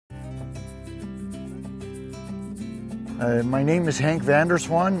My name is Hank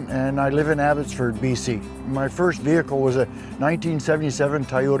Vanderswan and I live in Abbotsford, BC. My first vehicle was a 1977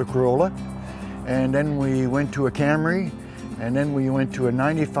 Toyota Corolla, and then we went to a Camry, and then we went to a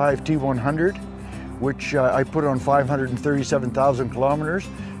 95 T100, which I put on 537,000 kilometers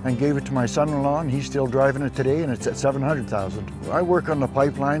and gave it to my son-in-law, and he's still driving it today, and it's at 700,000. I work on the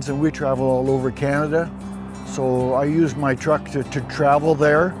pipelines and we travel all over Canada. So I use my truck to travel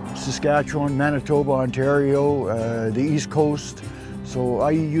there, Saskatchewan, Manitoba, Ontario, the East Coast. So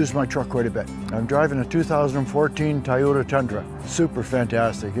I use my truck quite a bit. I'm driving a 2014 Toyota Tundra. Super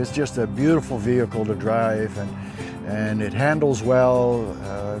fantastic. It's just a beautiful vehicle to drive, and it handles well.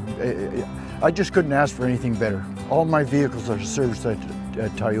 I just couldn't ask for anything better. All my vehicles are serviced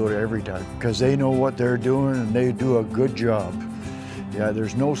at Toyota every time because they know what they're doing and they do a good job. Yeah,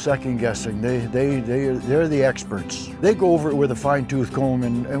 there's no second guessing. They're the experts. They go over it with a fine-tooth comb,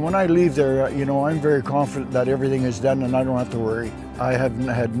 and when I leave there, you know, I'm very confident that everything is done and I don't have to worry. I have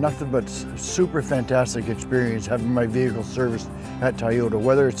had nothing but super fantastic experience having my vehicle serviced at Toyota,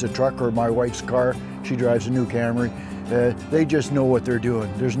 whether it's a truck or my wife's car. She drives a new Camry. They just know what they're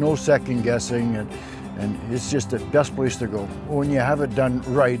doing. There's no second guessing, and it's just the best place to go. When you have it done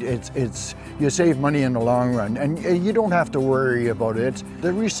right, you save money in the long run, and you don't have to worry about it.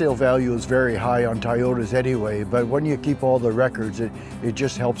 The resale value is very high on Toyotas anyway, but when you keep all the records, it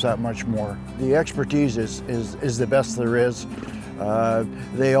just helps that much more. The expertise is the best there is.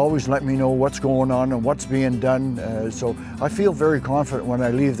 They always let me know what's going on and what's being done, so I feel very confident when I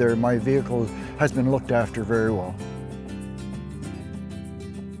leave there. My vehicle has been looked after very well.